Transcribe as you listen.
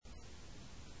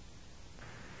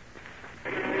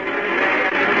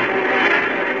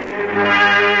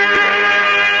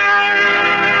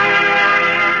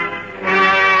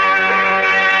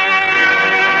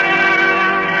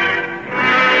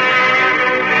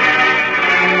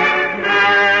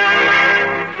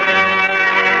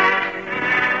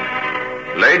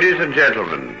Ladies and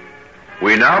gentlemen,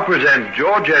 we now present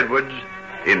George Edwards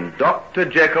in Dr.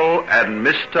 Jekyll and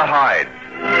Mr. Hyde.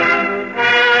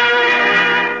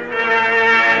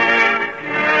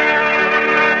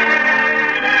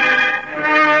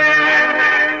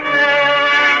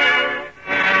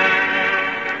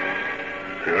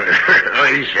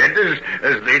 I said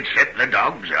as they'd set the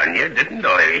dogs on you, didn't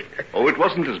I? Oh, it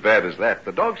wasn't as bad as that.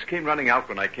 The dogs came running out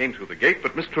when I came through the gate,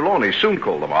 but Mr. Trelawney soon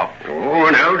called them off. Oh,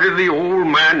 and how did the old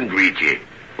man greet you?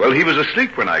 Well, he was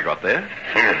asleep when I got there.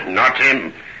 Not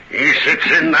him. He sits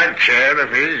in that chair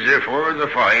of his before the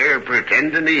fire,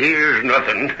 pretending he hears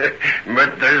nothing.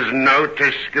 But there's nought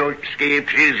escapes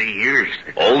his ears.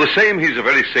 All the same, he's a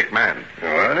very sick man.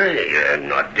 I'm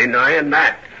not denying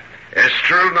that.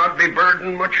 Esther'll not be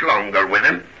burdened much longer with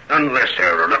him, unless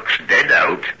her looks dead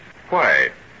out.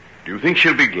 Why? Do you think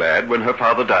she'll be glad when her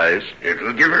father dies?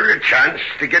 It'll give her a chance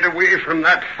to get away from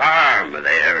that farm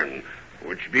there, and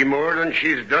which be more than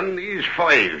she's done these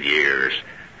 5 years.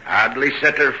 Hardly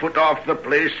set her foot off the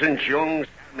place since young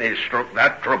Sammy struck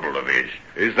that trouble of his.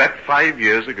 Is that 5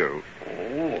 years ago?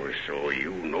 Oh, so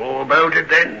you know about it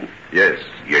then? Yes.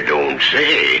 You don't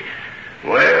say.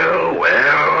 Well,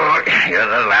 you're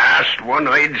the last one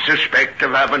I'd suspect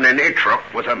of having any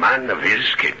truck with a man of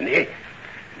his kidney.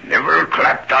 Never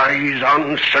clapped eyes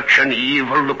on such an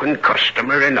evil-looking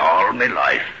customer in all my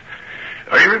life.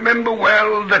 I remember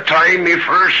well the time he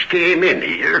first came in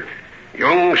here.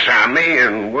 Young Sammy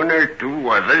and 1 or 2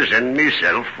 others and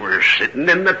myself were sitting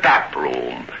in the tap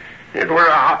room. It were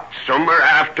a hot summer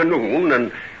afternoon,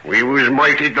 and we was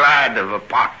mighty glad of a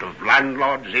pot of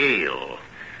landlord's ale.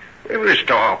 We was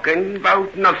talking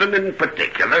about nothing in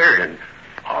particular, and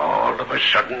all of a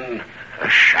sudden a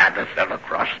shadow fell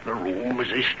across the room as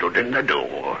he stood in the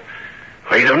door.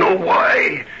 I don't know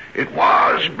why it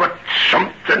was, but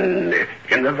something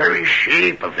in the very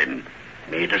shape of him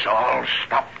made us all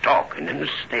stop talking and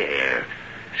stare.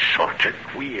 Sort of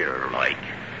queer like.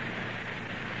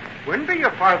 When be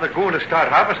your father going to start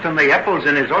harvesting the apples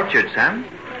in his orchard, Sam?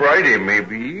 Friday,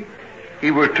 maybe. He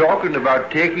were talking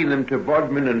about taking them to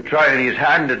Bodmin and trying his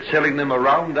hand at selling them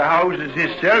around the houses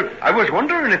himself. I was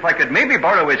wondering if I could maybe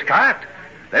borrow his cart.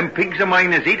 Them pigs of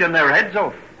mine is eating their heads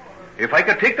off. If I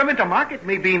could take them into market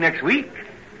maybe next week.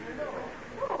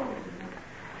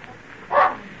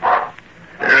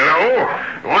 Hello?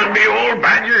 What be old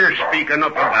Badger speaking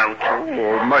up about?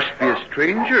 Oh, must be a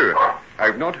stranger.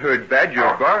 I've not heard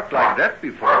Badger bark like that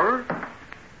before.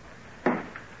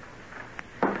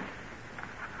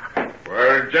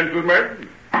 Well, gentlemen,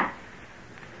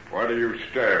 what are you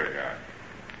staring at?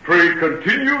 Pray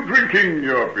continue drinking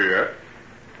your beer.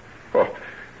 Oh,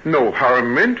 no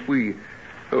harm meant. We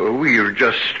are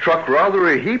just struck rather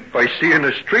a heap by seeing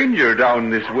a stranger down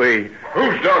this way.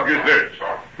 Whose dog is this?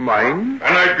 Mine? And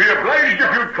I'd be obliged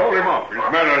if you'd call him off. His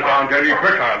manners aren't any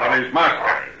better than his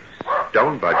master's.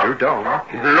 Down, Badger, down.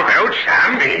 Look out,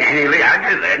 Sam. He nearly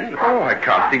had you then. Oh, I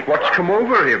can't think what's come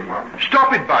over him.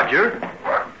 Stop it, Badger.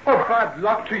 Oh, bad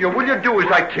luck to you. Will you do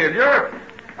as I tell you?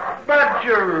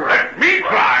 Badger! Let me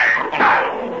try.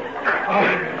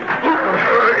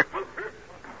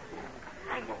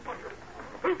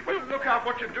 Look out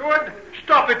what you're doing.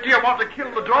 Stop it. Do you want to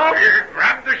kill the dog?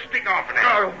 Grab the stick off of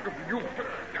him.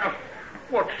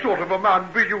 What sort of a man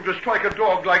be you to strike a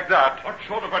dog like that? What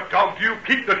sort of a dog do you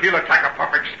keep that he'll attack a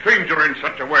perfect stranger in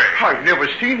such a way? I've never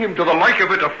seen him to the like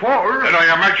of it afore. And I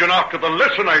imagine after the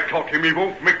lesson I taught him, he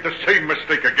won't make the same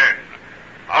mistake again.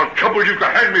 I'll trouble you to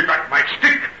hand me back my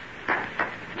stick.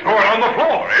 Throw it on the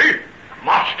floor, eh?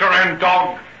 Master and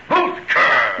dog, both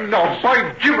curse. No,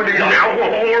 by Jiminy. Now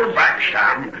hold back,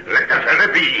 Sam. Let the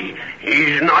fella be.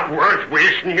 He's not worth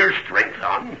wasting your strength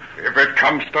on. If it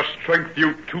comes to strength,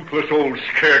 you toothless old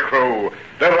scarecrow,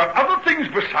 there are other things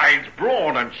besides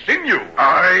brawn and sinew.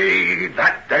 Aye,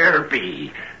 that there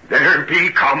be. There be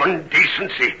common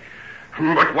decency.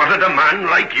 But what did a man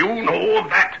like you know of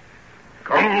that?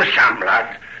 Come, Sam,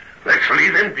 lad. Let's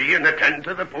leave him be and attend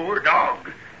to the poor dog.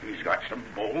 He's got some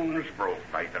bones broke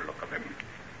by the look of him.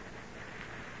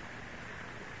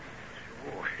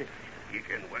 So, you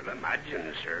can well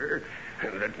imagine, sir,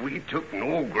 that we took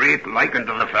no great liking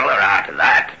to the feller after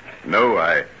that. No,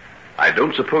 I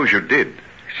don't suppose you did.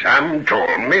 Sam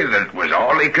told me that it was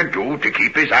all he could do to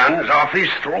keep his hands off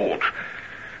his throat.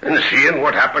 And seeing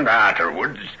what happened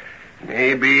afterwards,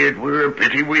 maybe it were a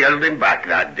pity we held him back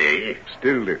that day.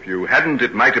 Still, if you hadn't,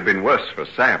 it might have been worse for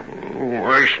Sam.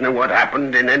 Worse than what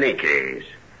happened in any case.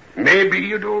 Maybe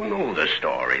you don't know the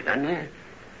story, then, eh?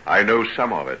 I know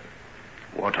some of it.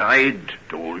 What I'd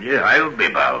told you, I'll be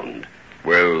bound.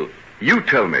 Well, you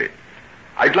tell me.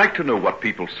 I'd like to know what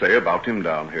people say about him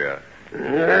down here.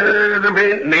 The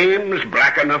main name's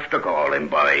black enough to call him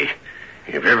by.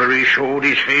 If ever he showed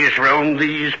his face round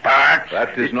these parts...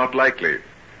 That is not likely.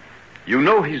 You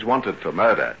know he's wanted for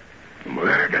murder.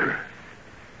 Murder?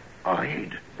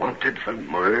 I'd wanted for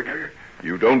murder?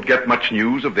 You don't get much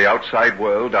news of the outside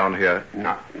world down here?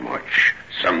 Not much.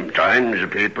 Sometimes a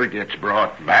paper gets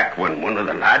brought back when one of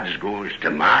the lads goes to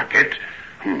market.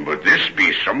 But this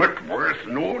be somewhat worth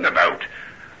knowing about.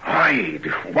 I'd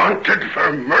wanted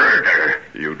for murder.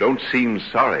 You don't seem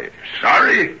sorry.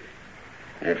 Sorry?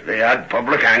 If they had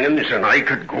public hangings and I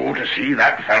could go to see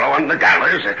that fellow on the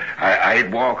gallows,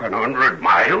 I'd walk 100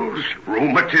 miles,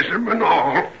 rheumatism and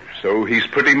all. So he's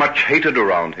pretty much hated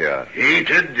around here.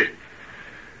 Hated?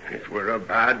 It were a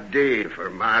bad day for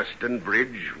Marston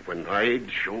Bridge when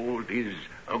I'd showed his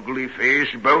ugly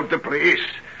face about the place.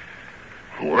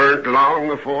 Weren't long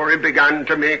before he began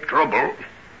to make trouble.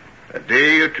 A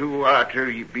day or two after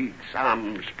he beat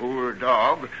Sam's poor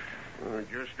dog,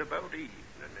 just about evening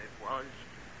it was.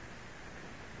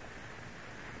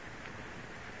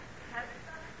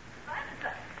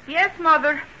 Yes,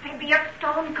 Mother. There'll be a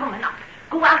storm coming up.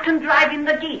 Go out and drive in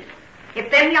the geese.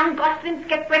 If them young goslings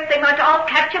get wet, they might all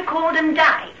catch a cold and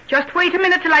die. Just wait a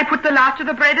minute till I put the last of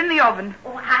the bread in the oven.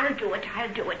 Oh, I'll do it.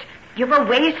 You've a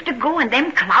ways to go, and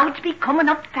them clouds be coming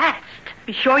up fast.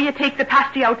 Be sure you take the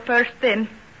pasty out first, then.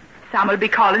 Sam will be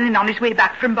calling in on his way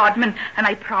back from Bodmin, and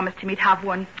I promised him he'd have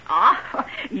one. Oh,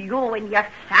 you and your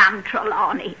Sam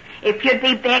Trelawney. If you'd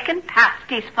be baking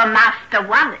pasties for Master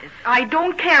Wallace. I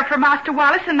don't care for Master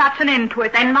Wallace, and that's an end to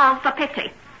it. Then more's the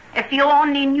pity. If you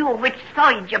only knew which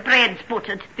side your bread's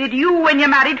buttered. Did you when you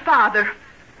married Father?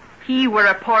 He were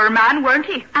a poor man, weren't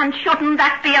he? And shouldn't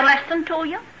that be a lesson to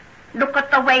you? Look at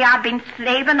the way I've been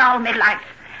slaving all my life.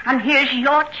 And here's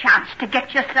your chance to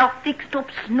get yourself fixed up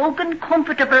snug and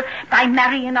comfortable by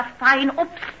marrying a fine,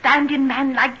 upstanding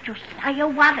man like Josiah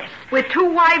Wallace. With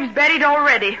 2 wives buried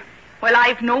already. Well,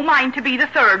 I've no mind to be the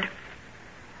third.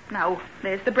 Now,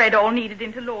 there's the bread all kneaded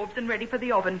into loaves and ready for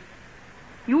the oven.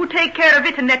 You take care of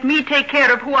it and let me take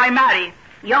care of who I marry.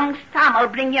 Young Sam will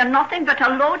bring you nothing but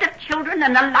a load of children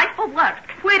and a life of work.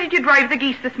 Where did you drive the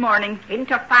geese this morning?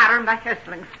 Into Farmer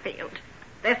Hesling's field.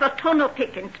 There's a ton of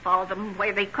pickings for them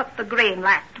where they cut the grain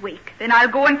last week. Then I'll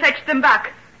go and fetch them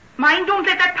back. Mind, don't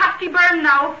let that pasty burn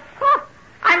now. Oh,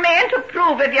 I mayn't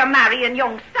approve of you marrying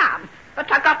young Sam,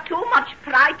 but I got too much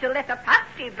pride to let a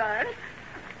pasty burn.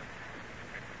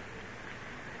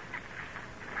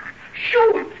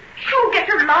 Shoo! Shoo, get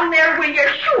her along there, will you?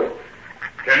 Shoo!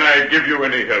 Can I give you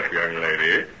any help, young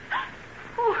lady?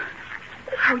 Oh,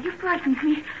 how you frightened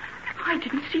me. I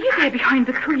didn't see you there behind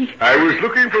the tree. I was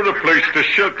looking for a place to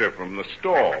shelter from the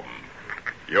storm.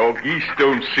 Your geese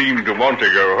don't seem to want to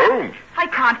go home. I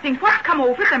can't think what's come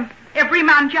over them. Every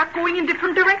man Jack going in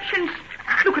different directions.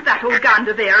 Look at that old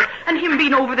gander there, and him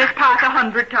been over this path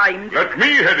 100 times. Let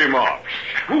me head him off.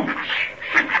 Through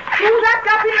that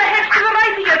gap in the hedge to the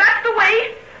right of you, that's the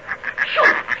way.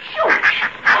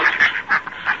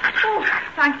 Oh,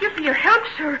 thank you for your help,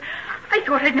 sir. I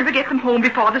thought I'd never get them home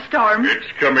before the storm. It's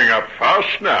coming up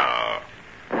fast now.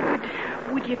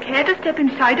 Would you care to step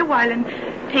inside a while and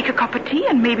take a cup of tea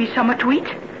and maybe something to eat?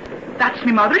 That's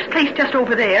my mother's place just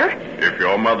over there. If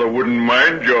your mother wouldn't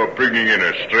mind your bringing in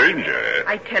a stranger.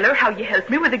 I tell her how you helped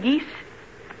me with the geese.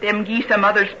 Them geese are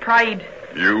mother's pride.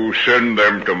 You send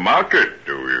them to market,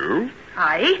 do you?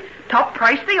 Aye. Top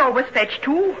price they always fetch,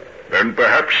 too. Then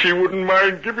perhaps she wouldn't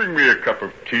mind giving me a cup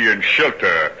of tea and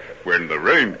shelter when the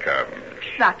rain comes.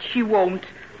 That she won't.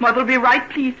 Mother'll be right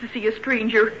pleased to see a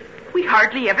stranger. We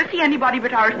hardly ever see anybody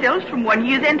but ourselves from one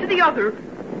year's end to the other.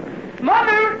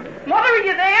 Mother! Mother, are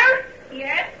you there?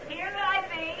 Yes, here I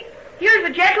be. Here's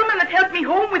a gentleman that helped me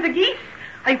home with the geese.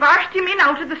 I've asked him in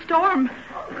out of the storm.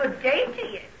 Oh, good day to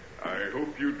you. I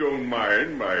hope you don't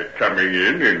mind my coming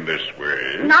in this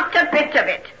way. Not a bit of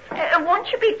it.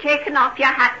 Won't you be taking off your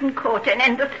hat and coat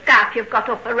and the scarf you've got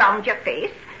up around your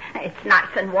face? It's nice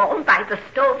and warm by the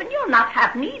stove, and you'll not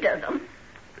have need of them.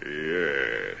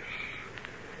 Yes.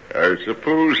 I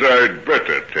suppose I'd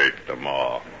better take them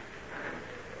off.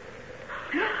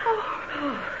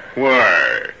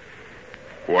 Why?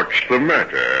 What's the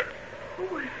matter?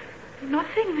 Oh,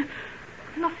 nothing.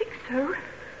 Nothing, sir.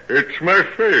 It's my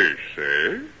face,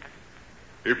 eh?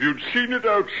 If you'd seen it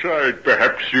outside,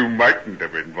 perhaps you mightn't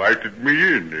have invited me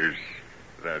in, is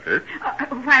that it?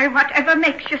 Why, whatever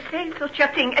makes you say such a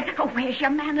thing? Where's your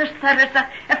manners, sir?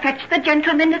 Fetch the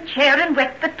gentleman a chair and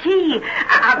wet the tea.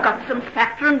 I've got some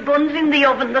saffron buns in the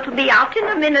oven that'll be out in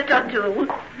a minute or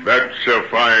two. That's a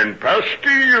fine pasty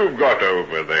you've got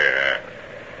over there.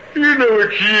 You know,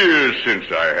 it's years since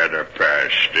I had a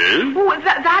pasty. Oh,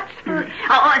 that's for...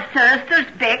 Oh, sister's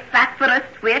back for a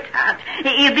sweetheart.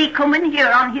 He'll be coming here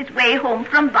on his way home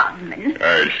from Bodmin.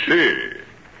 I see.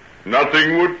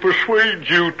 Nothing would persuade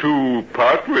you to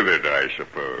part with it, I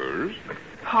suppose.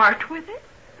 Part with it?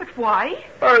 But why?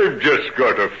 I've just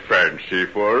got a fancy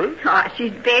for it. Oh,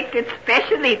 she's baked it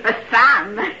specially for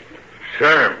Sam.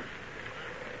 Sam.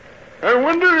 I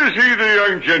wonder is he the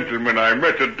young gentleman I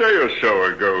met a day or so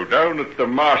ago down at the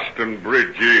Marston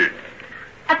Bridge Inn?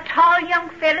 A tall young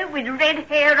fellow with red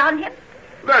hair on him?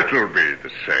 That'll be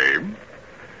the same.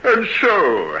 And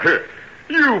so,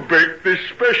 you baked this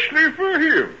specially for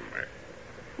him.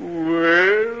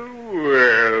 Well.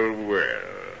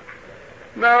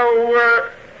 Now,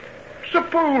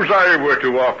 suppose I were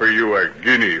to offer you a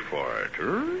guinea for it,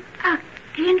 huh? A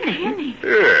guinea?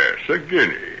 Yes, a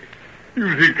guinea.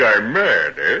 You think I'm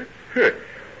mad, eh?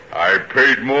 I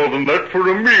paid more than that for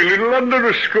a meal in London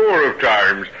a score of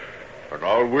times, and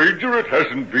I'll wager it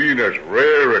hasn't been as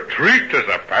rare a treat as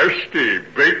a pasty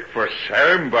baked for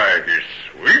Sam by his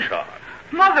sweetheart.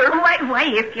 Mother! Why,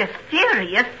 if you're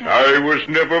serious... I was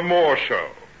never more so.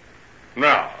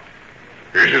 Now,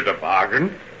 is it a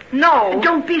bargain? No.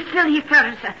 Don't be silly,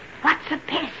 Ferris. What's a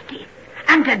pasty?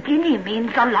 And a guinea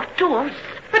means a lot to us.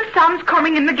 But Sam's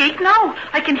coming in the gate now.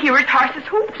 I can hear his horse's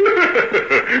hoofs.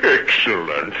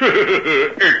 Excellent.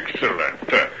 Excellent.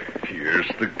 Here's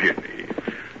the guinea.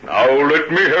 Now let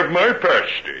me have my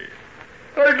pasty.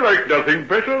 I'd like nothing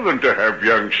better than to have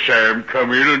young Sam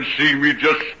come in and see me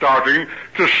just starting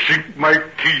to sink my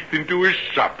teeth into his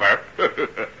supper.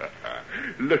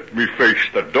 Let me face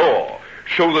the door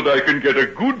so that I can get a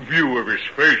good view of his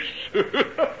face.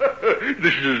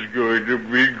 This is going to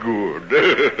be good.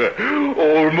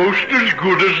 Almost as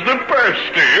good as the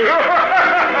pasty.